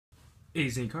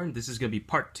Amazing card. This is going to be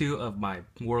part 2 of my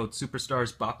World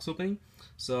Superstars box opening.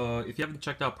 So if you haven't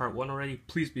checked out part 1 already,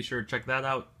 please be sure to check that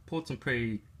out. Pulled some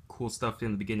pretty cool stuff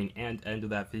in the beginning and end of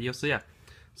that video. So yeah,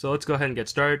 so let's go ahead and get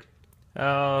started.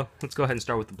 Let's go ahead and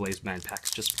start with the Blaze Man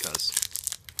packs just because.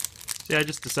 So yeah, I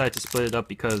just decided to split it up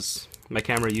because my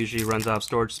camera usually runs out of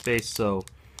storage space, so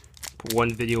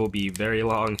one video will be very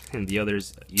long and the other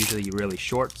is usually really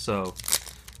short. So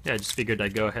yeah, I just figured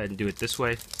I'd go ahead and do it this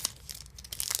way.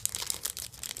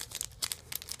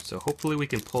 So hopefully we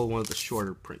can pull one of the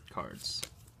shorter print cards.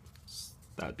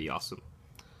 That'd be awesome.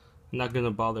 I'm not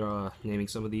gonna bother naming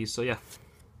some of these, so yeah.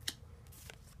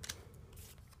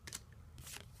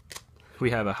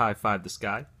 We have a High Five the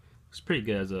Sky. It's pretty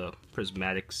good as a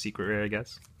prismatic secret rare, I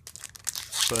guess.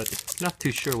 But not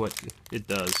too sure what it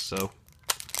does, so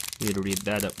I need to read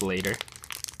that up later.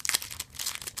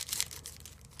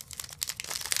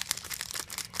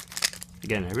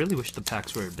 Again, I really wish the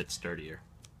packs were a bit sturdier.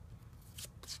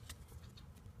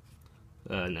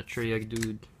 Natria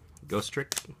dude, Ghost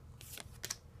Trick,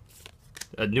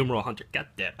 Numeral Hunter. God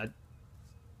damn,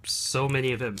 so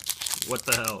many of him. What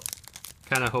the hell?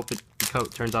 Kind of hope it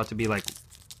turns out to be like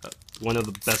one of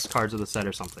the best cards of the set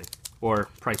or something, or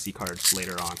pricey cards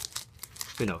later on.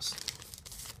 Who knows?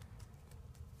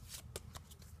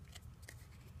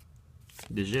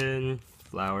 Dijin,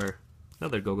 Flower,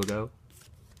 another Go Go Go,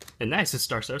 and nice, it's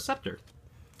Star Scepter.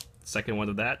 Second one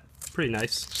of that, pretty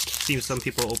nice. Seems some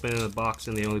people open in a box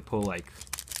and they only pull like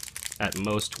at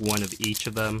most one of each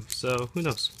of them, so who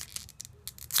knows.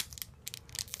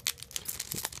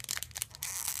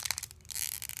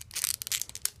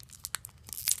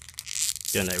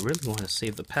 And I really want to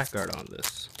save the pack art on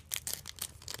this.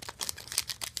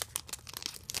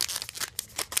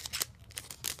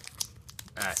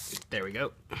 Alright, there we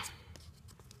go.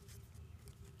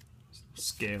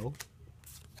 Scale.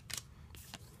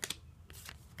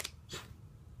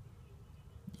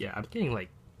 Yeah, I'm getting like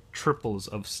triples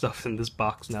of stuff in this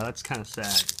box now. That's kind of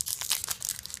sad.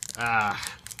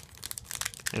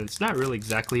 And it's not really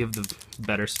exactly of the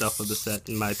better stuff of the set,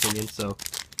 in my opinion, so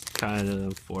kind of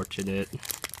unfortunate.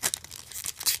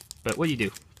 But what do you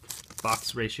do?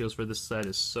 Box ratios for this set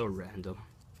is so random.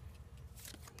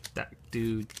 That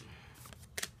dude.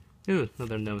 Ooh,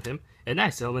 another know him. And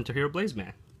nice, Elemental Hero Blaze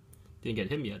Man. Didn't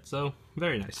get him yet, so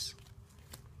very nice.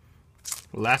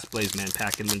 Last Blaze Man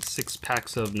pack, and then 6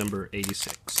 packs of number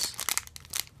 86.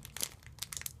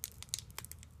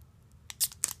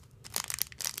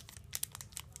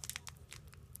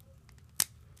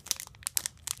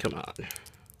 Come on.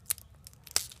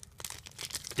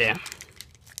 Damn.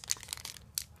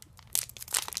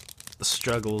 The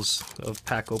struggles of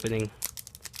pack opening.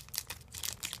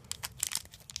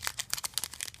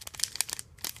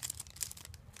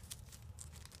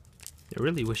 I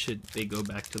really wish they go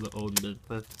back to the old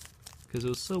method, because it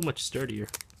was so much sturdier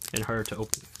and harder to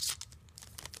open.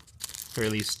 Or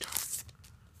at least,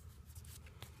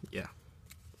 yeah.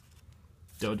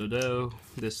 Do,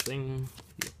 this thing.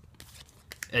 Yep.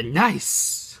 And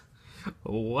nice!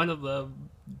 One of them,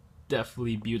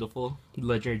 definitely beautiful.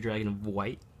 Legendary Dragon of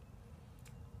White.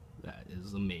 That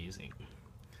is amazing.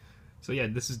 So yeah,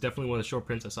 this is definitely one of the short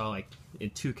prints I saw. Like in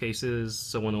 2 cases,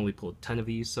 someone only pulled 10 of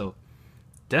these, so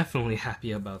definitely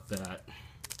happy about that.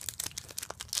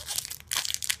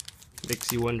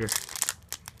 Makes you wonder,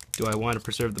 do I want to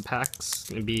preserve the packs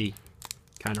and be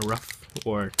kind of rough,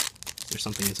 or there's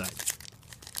something inside?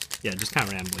 Yeah, just kind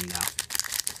of rambling now.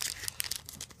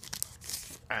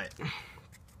 Alright.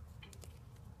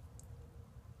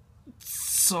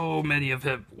 So many of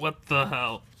him. What the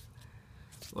hell?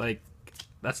 Like,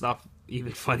 that's not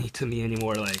even funny to me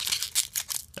anymore. Like,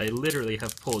 I literally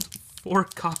have pulled 4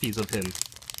 copies of him.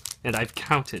 And I've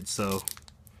counted, so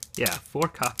yeah, 4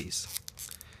 copies.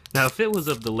 Now, if it was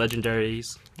of the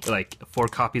legendaries, like 4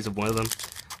 copies of one of them,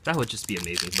 that would just be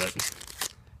amazing. But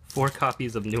 4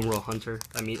 copies of Numeral Hunter,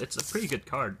 I mean, it's a pretty good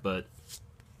card, but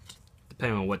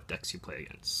depending on what decks you play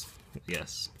against,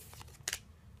 yes.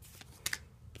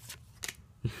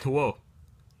 Whoa,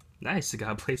 nice! I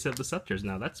got a playset of the Scepters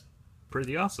now. That's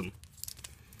pretty awesome.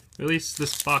 At least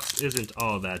this box isn't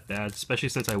all that bad, especially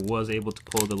since I was able to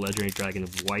pull the Legendary Dragon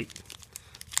of White.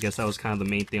 I guess that was kind of the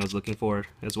main thing I was looking for,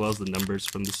 as well as the numbers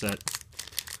from the set.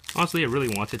 Honestly, I really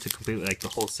wanted to complete like the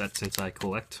whole set since I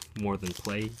collect more than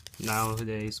play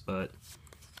nowadays, but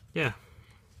yeah.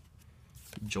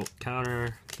 Jolt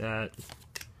Counter, that.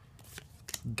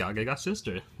 Gaga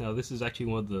Sister. Now this is actually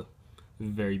one of the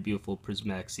very beautiful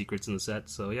prismatic secrets in the set,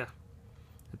 so yeah.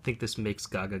 I think this makes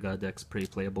Gaga decks pretty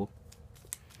playable.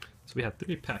 So we have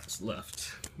 3 packs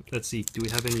left. Let's see, do we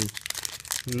have any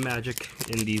magic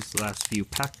in these last few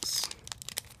packs?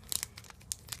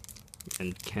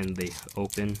 And can they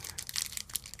open?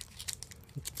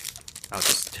 I'll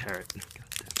just tear it.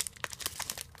 Goddamn.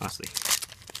 Honestly.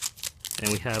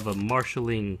 And we have a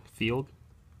Marshalling Field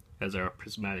as our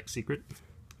prismatic secret.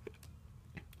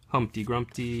 Humpty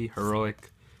Grumpty,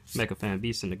 Heroic, Mega Fan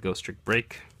Beast, and a Ghost Trick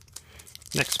Break.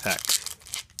 Next pack.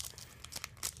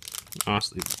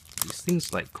 Honestly, these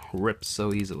things like rip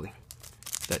so easily.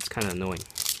 That's kind of annoying.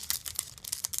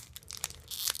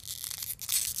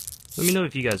 Let me know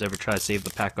if you guys ever try to save the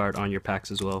pack art on your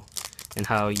packs as well, and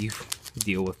how you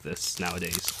deal with this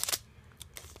nowadays.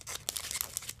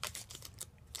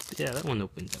 Yeah, that one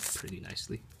opened up pretty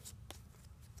nicely.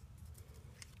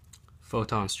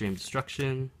 Photon Stream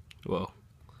Destruction. Whoa.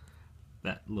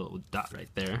 That little dot right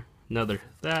there. Another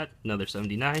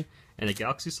 79, and a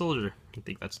Galaxy Soldier. I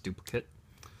think that's a duplicate.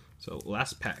 So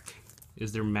last pack.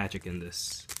 Is there magic in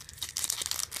this?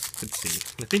 Let's see.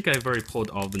 I think I've already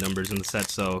pulled all the numbers in the set,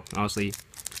 so honestly,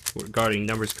 regarding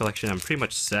numbers collection, I'm pretty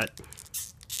much set.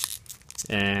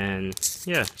 And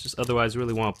yeah, just otherwise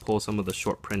really want to pull some of the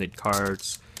short printed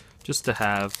cards just to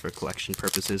have for collection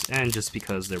purposes, and just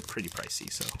because they're pretty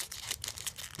pricey, so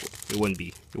it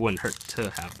wouldn't hurt to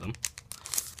have them.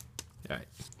 Alright,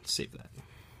 save that.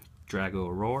 Drago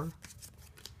Roar,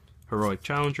 Heroic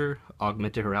Challenger,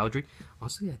 Augmented Heraldry.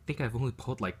 Honestly, I think I've only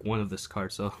pulled like one of this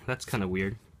card, so that's kind of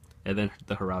weird. And then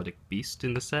the Heraldic Beast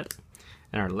in the set.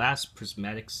 And our last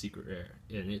Prismatic Secret Rare,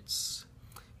 and it's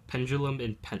Pendulum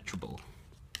Impenetrable.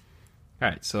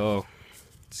 Alright, so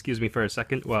excuse me for a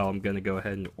second while I'm going to go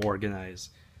ahead and organize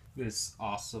this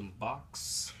awesome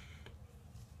box.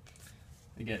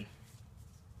 Again,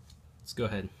 let's go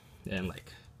ahead and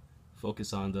like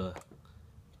focus on the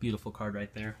beautiful card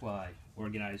right there while I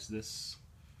organize this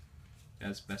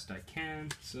as best I can.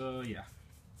 So yeah.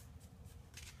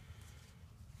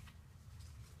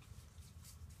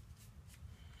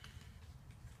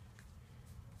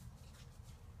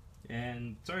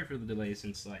 And sorry for the delay,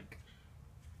 since like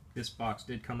this box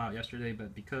did come out yesterday,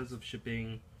 but because of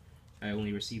shipping I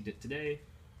only received it today.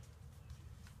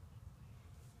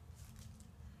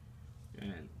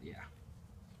 And yeah.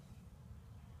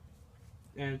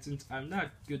 And since I'm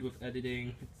not good with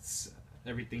editing,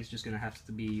 everything's just gonna have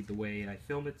to be the way I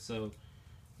film it, so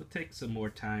it'll take some more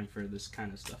time for this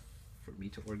kind of stuff for me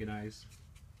to organize.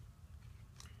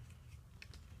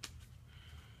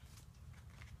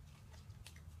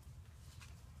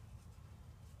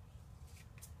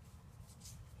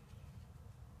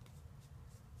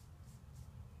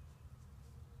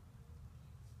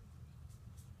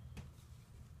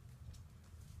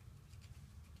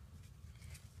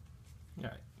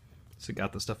 Alright, so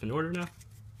got the stuff in order now.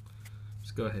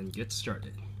 Let's go ahead and get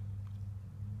started.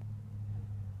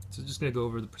 So just going to go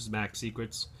over the prismatic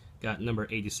secrets. Got number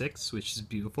 86, which is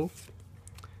beautiful.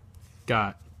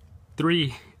 Got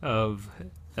 3 of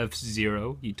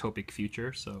F-Zero, Utopic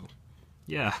Future, so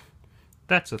yeah,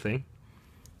 that's a thing.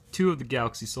 2 of the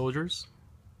Galaxy Soldiers.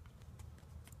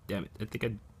 Damn it, I think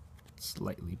I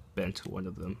slightly bent one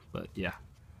of them, but yeah.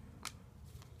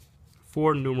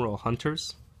 4 Numeral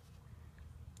Hunters.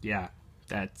 Yeah,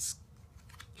 that's...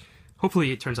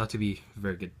 hopefully it turns out to be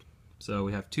very good. So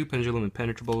we have 2 Pendulum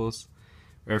Impenetrables,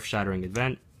 Earth-Shattering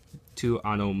Event, 2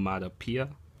 Onomatopoeia,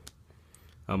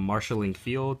 a Marshalling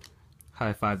Field,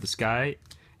 High Five the Sky,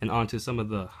 and on to some of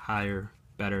the higher,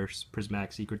 better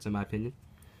prismatic secrets in my opinion.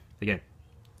 Again,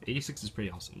 86 is pretty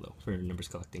awesome though for numbers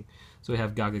collecting. So we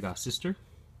have Gagaga Sister,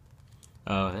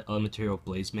 Elemental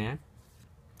Blaze Man,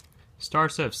 Star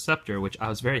Set Scepter, which I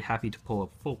was very happy to pull a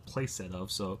full playset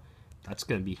of, so that's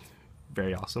going to be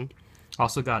very awesome.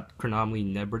 Also got Chronomaly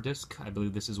Nebradisc. I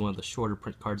believe this is one of the shorter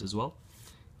print cards as well.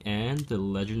 And the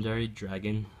Legendary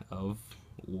Dragon of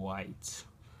White.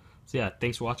 So yeah,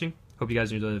 thanks for watching. Hope you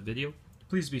guys enjoyed the video.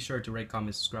 Please be sure to rate,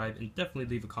 comment, subscribe, and definitely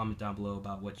leave a comment down below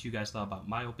about what you guys thought about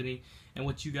my opening and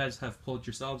what you guys have pulled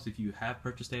yourselves if you have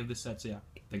purchased any of this set. So yeah,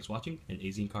 thanks for watching, and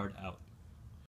AZine Card out.